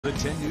The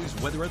 10 News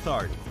Weather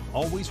Authority,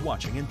 always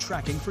watching and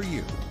tracking for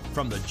you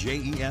from the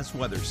JES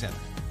Weather Center.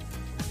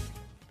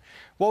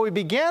 Well, we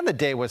began the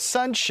day with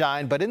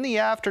sunshine, but in the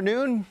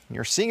afternoon,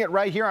 you're seeing it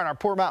right here on our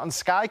Poor Mountain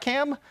Sky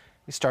Cam,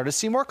 we started to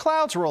see more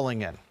clouds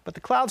rolling in. But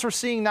the clouds we're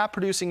seeing not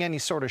producing any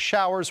sort of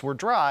showers. We're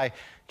dry,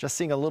 just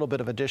seeing a little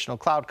bit of additional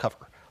cloud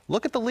cover.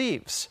 Look at the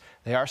leaves.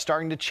 They are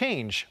starting to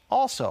change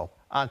also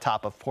on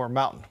top of Poor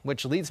Mountain,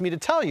 which leads me to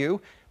tell you,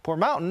 Poor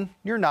Mountain,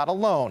 you're not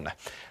alone.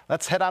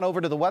 Let's head on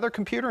over to the weather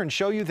computer and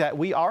show you that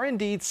we are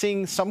indeed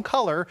seeing some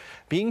color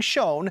being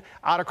shown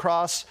out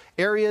across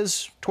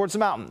areas towards the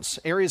mountains,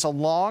 areas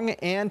along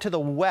and to the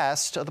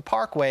west of the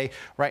parkway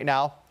right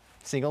now.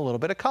 Seeing a little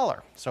bit of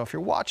color. So if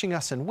you're watching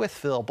us in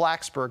Wytheville,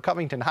 Blacksburg,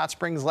 Covington, Hot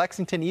Springs,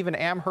 Lexington, even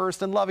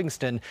Amherst and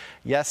Livingston,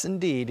 yes,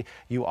 indeed,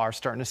 you are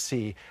starting to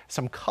see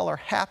some color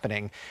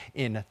happening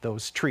in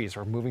those trees.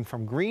 We're moving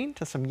from green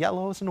to some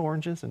yellows and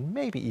oranges and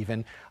maybe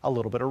even a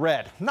little bit of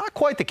red. Not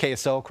quite the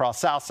case, though, across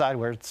Southside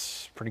where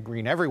it's pretty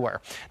green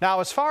everywhere.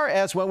 Now, as far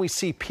as when we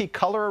see peak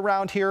color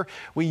around here,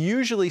 we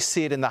usually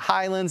see it in the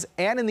Highlands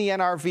and in the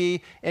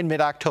NRV in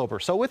mid-October.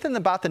 So within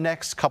about the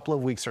next couple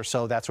of weeks or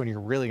so, that's when you're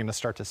really going to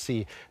start to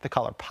see the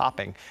color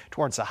popping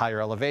towards the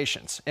higher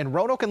elevations. In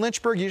Roanoke and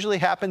Lynchburg usually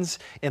happens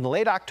in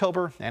late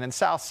October, and in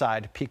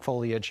Southside, peak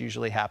foliage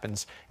usually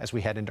happens as we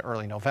head into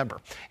early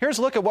November. Here's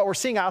a look at what we're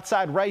seeing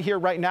outside right here,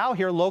 right now.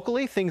 Here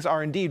locally, things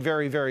are indeed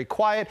very, very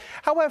quiet.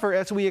 However,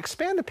 as we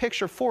expand the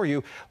picture for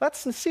you,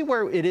 let's see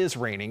where it is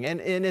raining. And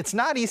it's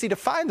not easy to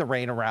find the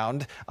rain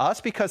around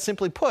us because,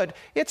 simply put,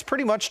 it's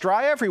pretty much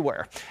dry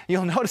everywhere.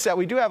 You'll notice that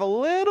we do have a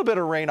little bit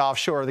of rain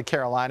offshore of the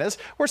Carolinas.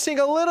 We're seeing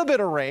a little bit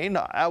of rain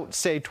out,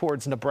 say,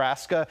 towards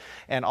Nebraska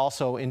and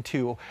also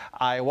into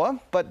Iowa,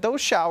 but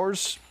those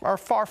showers are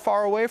far,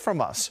 far away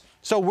from us.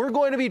 So we're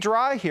going to be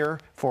dry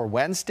here for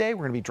Wednesday.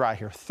 We're going to be dry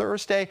here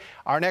Thursday.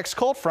 Our next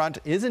cold front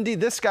is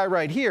indeed this guy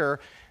right here.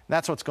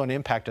 That's what's going to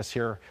impact us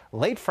here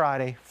late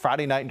Friday,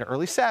 Friday night into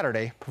early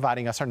Saturday,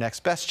 providing us our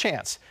next best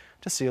chance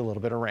to see a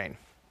little bit of rain.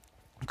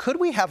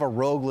 Could we have a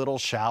rogue little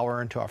shower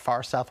into our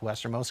far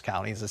southwesternmost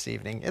counties this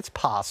evening? It's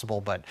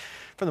possible, but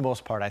for the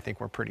most part, I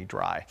think we're pretty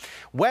dry.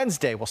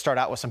 Wednesday, we'll start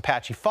out with some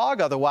patchy fog.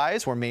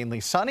 Otherwise, we're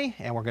mainly sunny,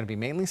 and we're going to be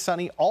mainly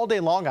sunny all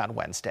day long on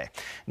Wednesday.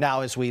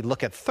 Now, as we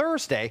look at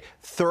Thursday,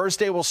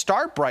 Thursday will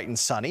start bright and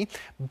sunny,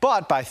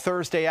 but by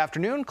Thursday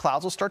afternoon,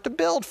 clouds will start to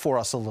build for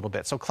us a little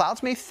bit. So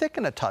clouds may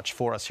thicken a touch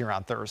for us here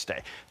on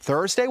Thursday.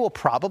 Thursday, we'll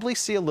probably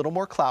see a little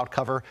more cloud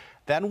cover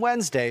than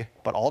Wednesday,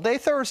 but all day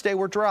Thursday,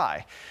 we're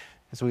dry.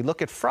 As we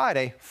look at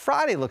Friday,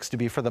 Friday looks to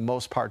be for the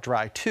most part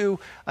dry too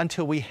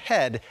until we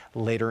head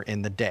later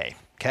in the day.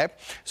 Okay,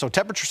 so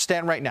temperatures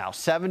stand right now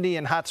 70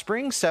 in Hot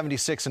Springs,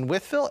 76 in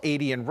Wytheville,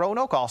 80 in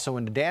Roanoke, also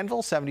into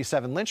Danville,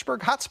 77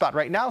 Lynchburg. Hot spot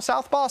right now,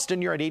 South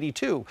Boston, you're at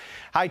 82.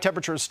 High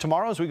temperatures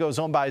tomorrow as we go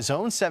zone by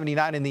zone,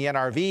 79 in the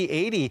NRV,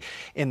 80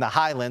 in the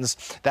Highlands.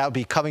 That would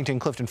be Covington,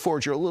 Clifton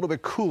Forge. You're a little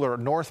bit cooler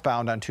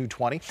northbound on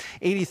 220.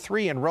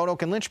 83 in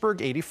Roanoke and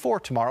Lynchburg,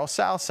 84 tomorrow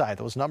Southside.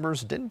 Those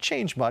numbers didn't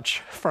change much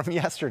from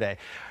yesterday.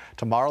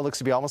 Tomorrow looks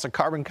to be almost a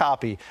carbon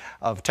copy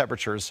of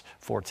temperatures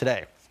for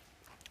today.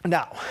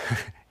 Now,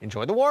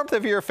 enjoy the warmth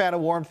if you're a fan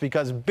of warmth,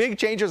 because big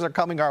changes are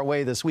coming our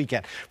way this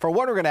weekend. For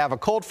one, we're going to have a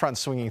cold front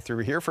swinging through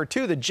here. For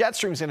two, the jet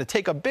stream is going to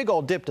take a big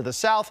old dip to the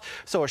south,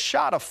 so a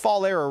shot of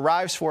fall air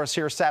arrives for us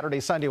here Saturday,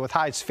 Sunday, with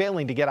highs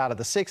failing to get out of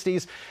the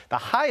 60s. The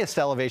highest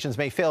elevations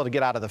may fail to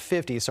get out of the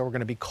 50s, so we're going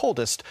to be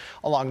coldest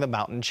along the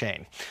mountain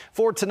chain.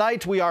 For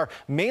tonight, we are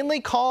mainly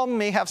calm,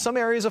 may have some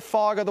areas of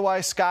fog.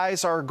 Otherwise,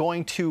 skies are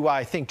going to,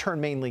 I think,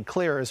 turn mainly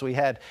clear as we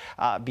head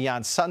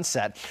beyond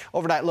sunset.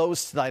 Overnight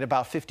lows tonight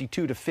about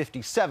 52 to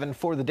 57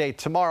 for the day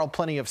tomorrow.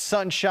 Plenty of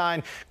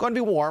sunshine. Going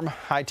to be warm.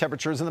 High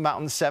temperatures in the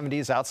mountains,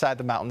 70s. Outside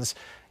the mountains,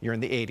 you're in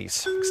the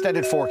 80s.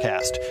 Extended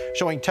forecast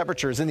showing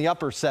temperatures in the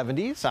upper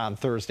 70s on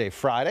Thursday,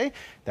 Friday.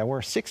 Then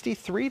we're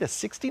 63 to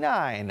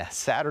 69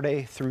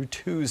 Saturday through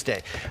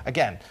Tuesday.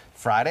 Again,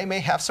 Friday may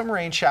have some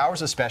rain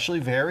showers, especially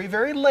very,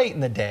 very late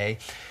in the day.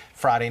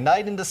 Friday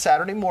night into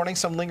Saturday morning,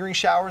 some lingering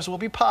showers will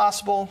be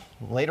possible.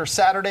 Later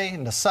Saturday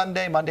into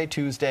Sunday, Monday,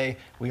 Tuesday,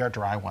 we are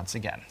dry once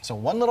again. So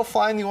one little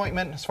fly in the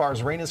ointment as far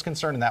as rain is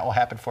concerned, and that will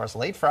happen for us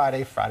late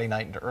Friday, Friday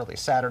night into early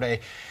Saturday.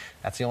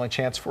 That's the only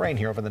chance for rain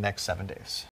here over the next 7 days.